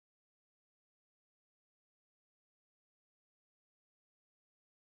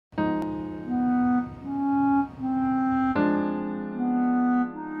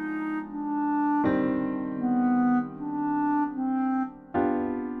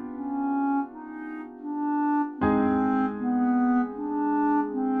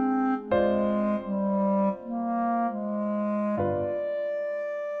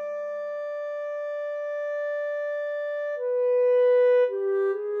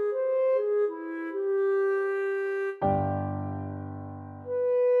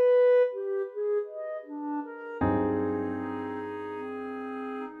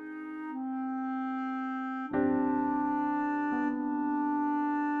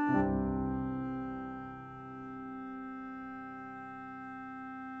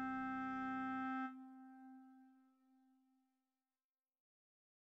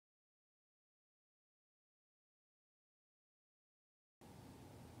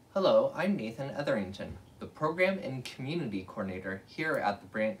Hello, I'm Nathan Etherington, the Program and Community Coordinator here at the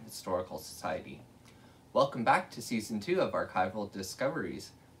Brant Historical Society. Welcome back to Season 2 of Archival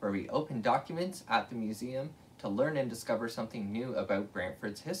Discoveries, where we open documents at the museum to learn and discover something new about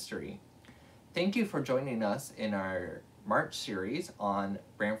Brantford's history. Thank you for joining us in our March series on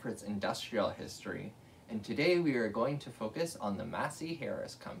Brantford's industrial history, and today we are going to focus on the Massey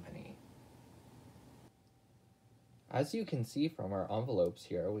Harris Company. As you can see from our envelopes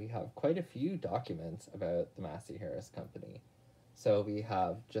here, we have quite a few documents about the Massey Harris Company. So we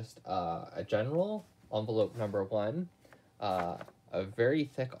have just a general envelope number 1, a very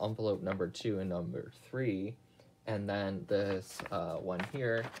thick envelope number 2 and number 3, and then this one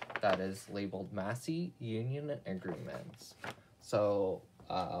here that is labeled Massey Union Agreements. So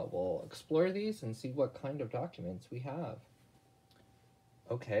we'll explore these and see what kind of documents we have.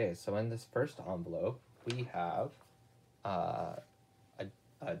 Okay, so in this first envelope, we have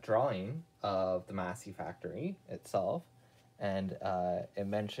a drawing of the Massey factory itself, and it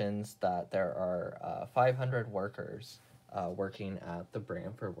mentions that there are 500 workers working at the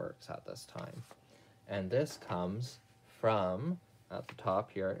Brantford Works at this time. And this comes from, at the top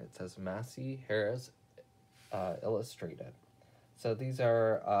here, it says Massey Harris Illustrated. So these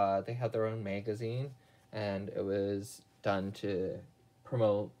are, they have their own magazine, and it was done to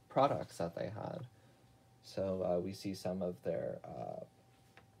promote products that they had. So we see some of their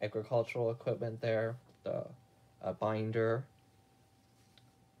agricultural equipment there, the binder,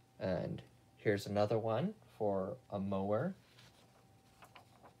 and here's another one for a mower.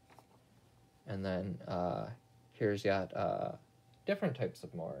 And then here's yet different types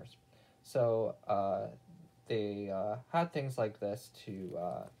of mowers. So they had things like this to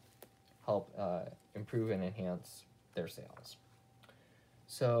help improve and enhance their sales.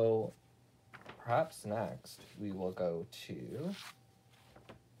 So perhaps next we will go to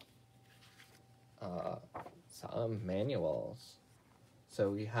some manuals. So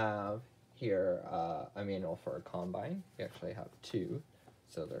we have here a manual for a combine. We actually have 2,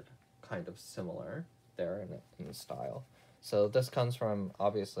 so they're kind of similar there in style. So this comes from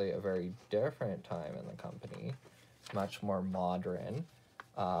obviously a very different time in the company. It's much more modern,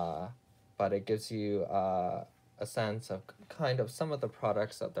 but it gives you a sense of kind of some of the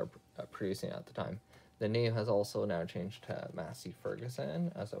products that they're producing at the time. The name has also now changed to Massey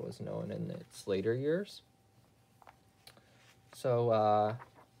Ferguson, as it was known in its later years. So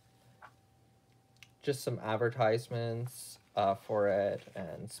just some advertisements for it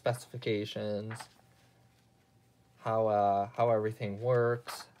and specifications, how everything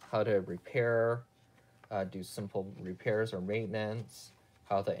works, how to repair, do simple repairs or maintenance,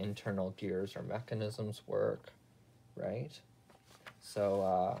 how the internal gears or mechanisms work, right?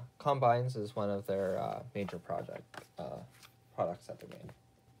 So combines is one of their major products that they made.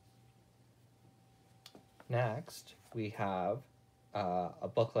 Next, we have a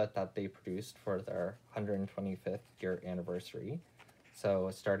booklet that they produced for their 125th year anniversary.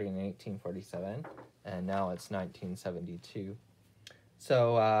 So starting in 1847, and now it's 1972.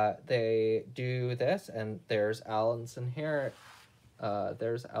 So they do this, and there's Allinson Harris.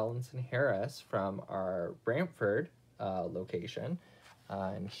 There's Allinson Harris from our Brantford location,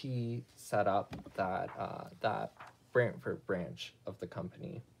 and he set up that Brantford branch of the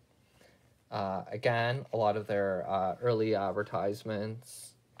company. Again, a lot of their early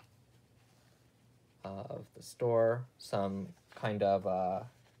advertisements of the store, some kind of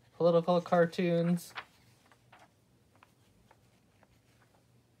political cartoons,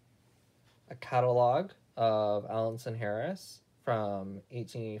 a catalog of Allinson Harris from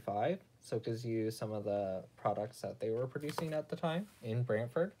 1885, so it gives you some of the products that they were producing at the time in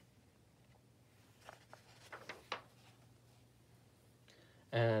Brantford.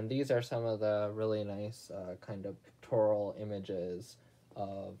 And these are some of the really nice kind of pictorial images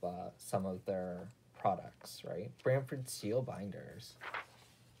of some of their products, right? Brantford steel binders.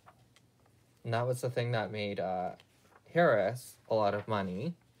 And that was the thing that made Harris a lot of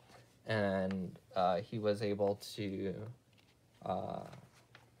money, and he was able to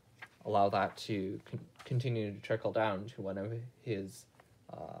allow that to continue to trickle down to one of his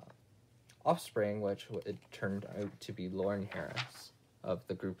offspring, which it turned out to be Lorne Harris of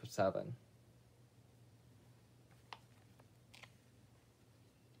the group of 7.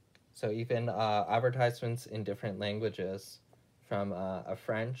 So even advertisements in different languages from a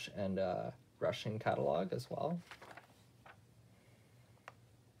French and a Russian catalog as well.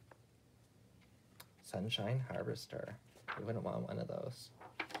 Sunshine Harvester. You wouldn't want one of those.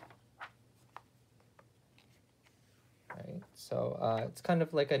 Right, so it's kind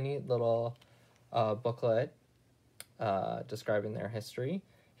of like a neat little booklet describing their history.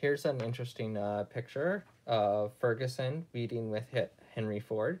 here's an interesting picture of Ferguson meeting with Henry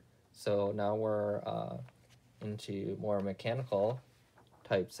Ford. So now we're into more mechanical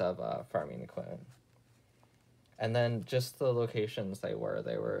types of farming equipment. And then just the locations they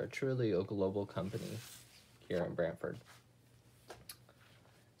were truly a global company here in Brantford.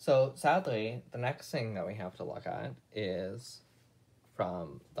 So sadly, the next thing that we have to look at is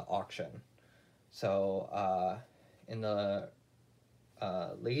from the auction. So in the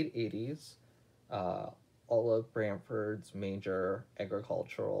late 80s, all of Brantford's major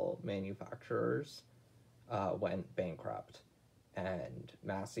agricultural manufacturers went bankrupt. And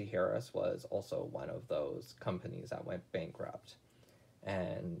Massey Harris was also one of those companies that went bankrupt.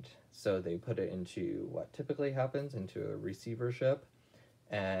 And so they put it into what typically happens, into a receivership,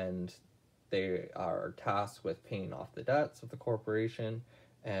 and they are tasked with paying off the debts of the corporation.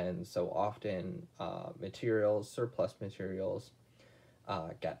 And so often surplus materials,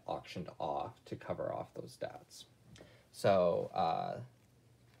 get auctioned off to cover off those debts. So,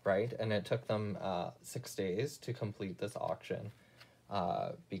 right, and it took them 6 days to complete this auction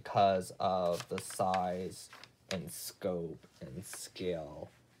because of the size and scope and scale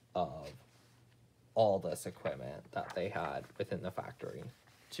of all this equipment that they had within the factory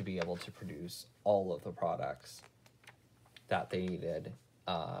to be able to produce all of the products that they needed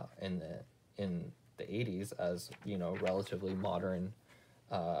in the 80s as, you know, relatively modern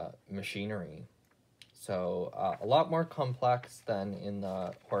machinery. So a lot more complex than in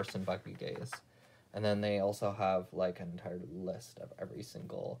the horse and buggy days. And then they also have like an entire list of every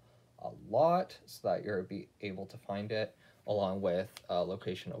single lot so that you'll be able to find it, along with a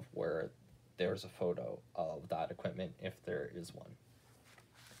location of where there's a photo of that equipment if there is one.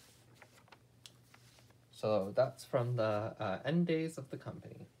 So that's from the end days of the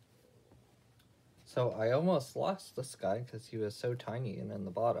company. So I almost lost this guy because he was so tiny and in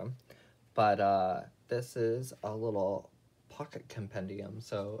the bottom. But this is a little pocket compendium.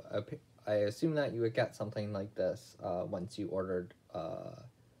 So I assume that you would get something like this once you ordered,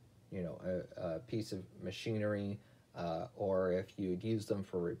 you know, a piece of machinery, or if you'd use them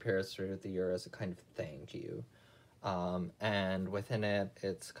for repairs throughout the year as a kind of thank you. And within it,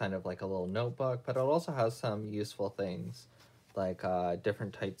 it's kind of like a little notebook, but it also has some useful things like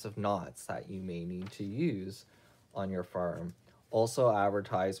different types of knots that you may need to use on your farm. Also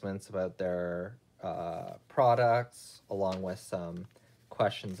advertisements about their products, along with some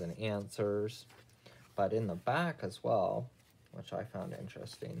questions and answers. But in the back as well, which I found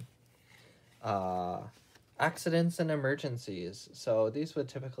interesting, accidents and emergencies. So these would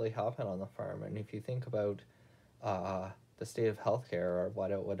typically happen on the farm, and if you think about the state of healthcare, or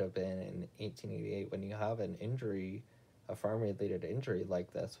what it would have been in 1888 when you have an injury, a farm-related injury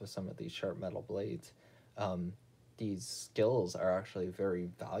like this with some of these sharp metal blades, these skills are actually very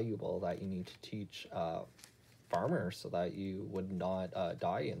valuable that you need to teach farmers so that you would not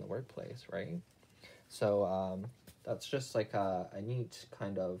die in the workplace, right? So that's just like a neat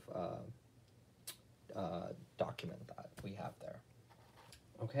kind of document that we have there.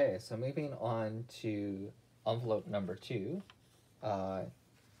 Okay, so moving on to envelope number 2.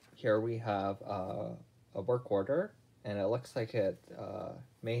 Here we have a work order, and it looks like it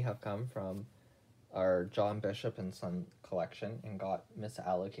may have come from our John Bishop and Son collection and got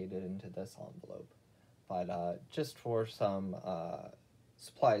misallocated into this envelope. But just for some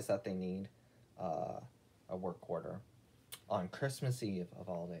supplies that they need, a work order on Christmas Eve of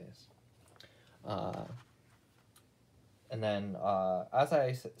all days. And then, as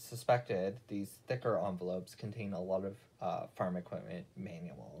I suspected, these thicker envelopes contain a lot of farm equipment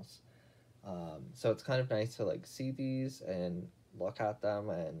manuals. So it's kind of nice to like see these and look at them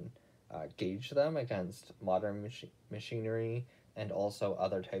and gauge them against modern machinery and also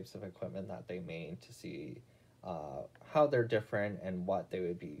other types of equipment that they made, to see how they're different and what they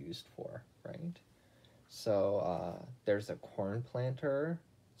would be used for, right? So there's a corn planter.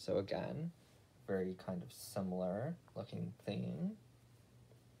 So again, very kind of similar looking thing.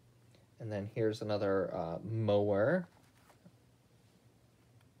 And then here's another mower.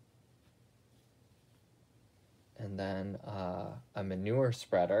 And then a manure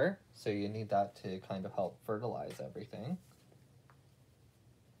spreader. So you need that to kind of help fertilize everything.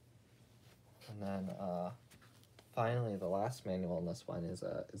 And then finally, the last manual in this one is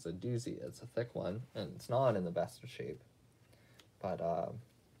a doozy. It's a thick one, and it's not in the best of shape. But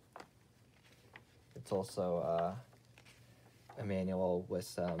it's also a manual with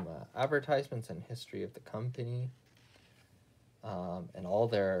some advertisements and history of the company, and all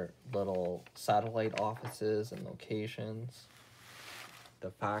their little satellite offices and locations,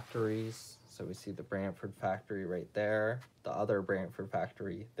 the factories, So we see the Brantford factory right there, the other Brantford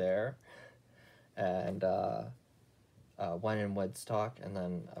factory there, and one in Woodstock, and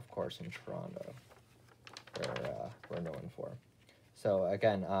then of course in Toronto, where we're known for. So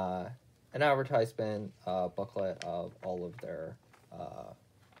again, an advertisement booklet of all of their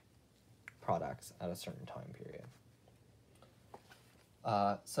products at a certain time period.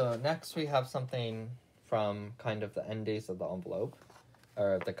 So next we have something from kind of the end days of the envelope,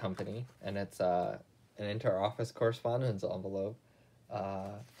 or the company, and it's an inter-office correspondence envelope,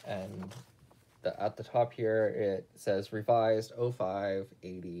 and at the top here it says revised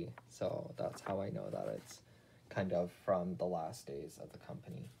 0580, so that's how I know that it's kind of from the last days of the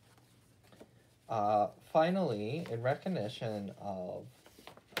company. Finally, in recognition of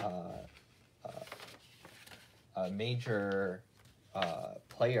a major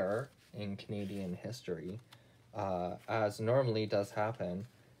player in Canadian history, as normally does happen,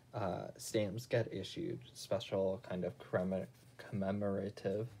 stamps get issued, special kind of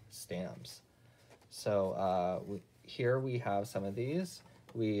commemorative stamps. So here we have some of these.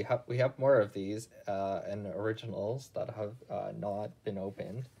 We have more of these and originals that have not been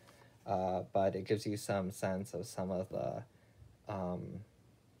opened, but it gives you some sense of some of the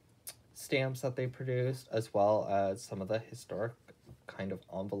stamps that they produced, as well as some of the historic kind of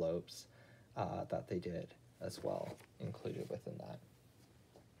envelopes that they did as well, included within that.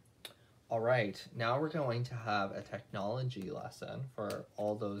 All right, now we're going to have a technology lesson for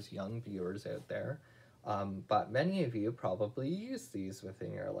all those young viewers out there. But many of you probably use these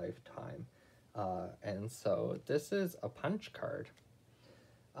within your lifetime. And so this is a punch card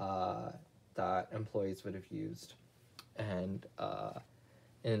that employees would have used. And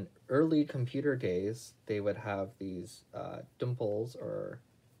in early computer days, they would have these dimples or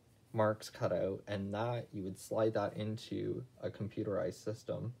marks cut out, and that you would slide that into a computerized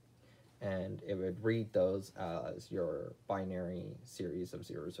system, and it would read those as your binary series of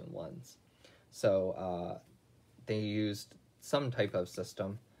zeros and ones. So they used some type of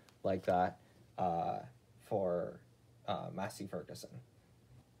system like that for Massey Ferguson.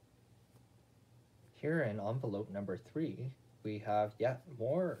 Here in envelope number 3, we have yet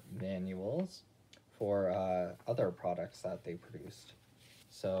more manuals for other products that they produced.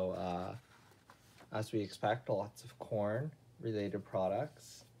 So as we expect, lots of corn related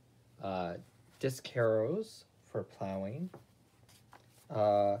products, disc harrows for plowing.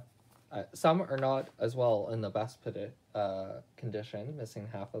 Some are not as well in the best condition, missing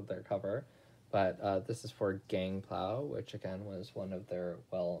half of their cover, but this is for gang plow, which again was one of their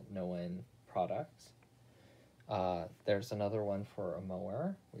well-known products. There's another one for a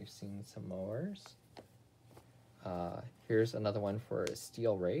mower. We've seen some mowers. Here's another one for a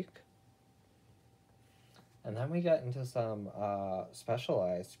steel rake. And then we get into some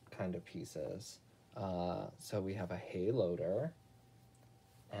specialized kind of pieces. So we have a hay loader.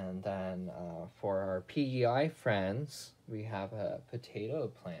 And then for our PEI friends, we have a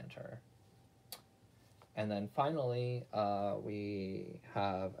potato planter. And then finally, we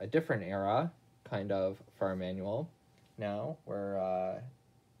have a different era kind of for our manual. Now we're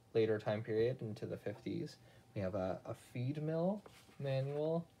later time period into the 50s. We have a feed mill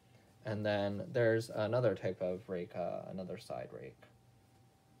manual, and then there's another type of rake, another side rake.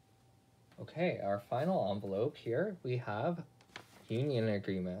 Okay, our final envelope here, we have union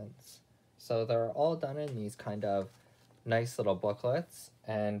agreements. So they're all done in these kind of nice little booklets,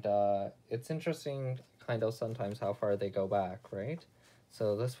 and it's interesting kind of sometimes how far they go back, right?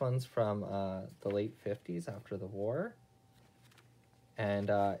 So this one's from the late 50s after the war, and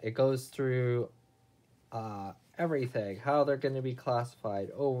it goes through everything, how they're going to be classified,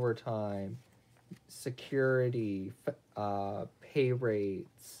 overtime, security, pay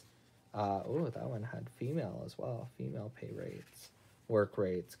rates. Oh, that one had female as well, female pay rates, work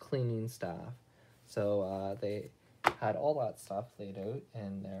rates, cleaning staff. So they had all that stuff laid out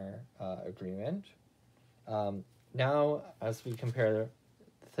in their agreement. Now, as we compare the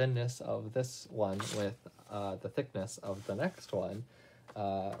thinness of this one with the thickness of the next one,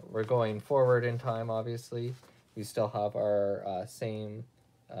 we're going forward in time, obviously. We still have our same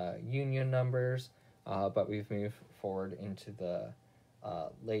union numbers, but we've moved forward into the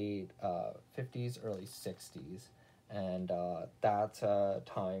late 50s, early 60s. And that's a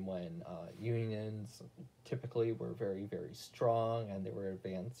time when unions typically were very, very strong, and they were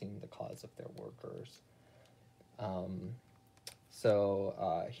advancing the cause of their workers.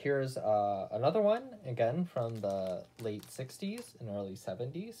 So here's another one, again, from the late 60s and early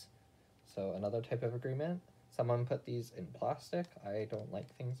 70s. So another type of agreement. Someone put these in plastic. I don't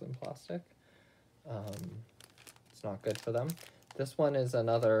like things in plastic. It's not good for them. This one is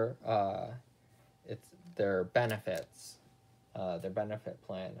another, it's their benefits, their benefit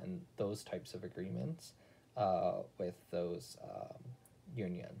plan, and those types of agreements with those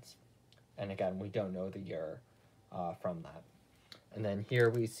unions. And again, we don't know the year from that. And then here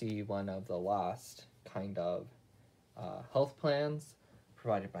we see one of the last kind of health plans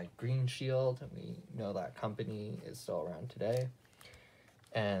provided by Green Shield. We know that company is still around today.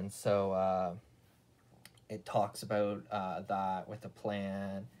 And so it talks about that with a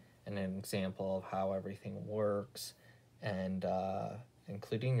plan and an example of how everything works, and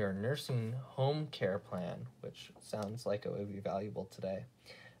including your nursing home care plan, which sounds like it would be valuable today.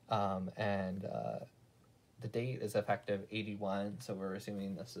 And the date is effective 81, so we're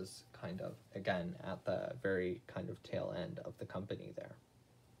assuming this is kind of, again, at the very kind of tail end of the company there.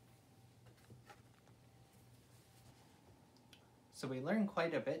 So we learned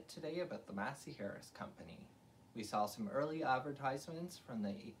quite a bit today about the Massey Harris Company. We saw some early advertisements from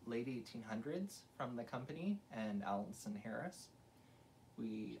the late 1800s from the company and Allinson Harris.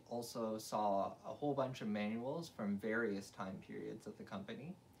 We also saw a whole bunch of manuals from various time periods of the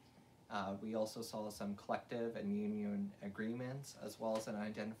company. We also saw some collective and union agreements, as well as an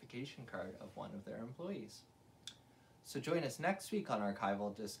identification card of one of their employees. So join us next week on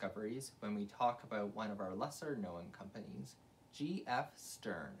Archival Discoveries when we talk about one of our lesser known companies, G.F.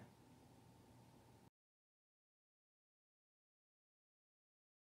 Stern.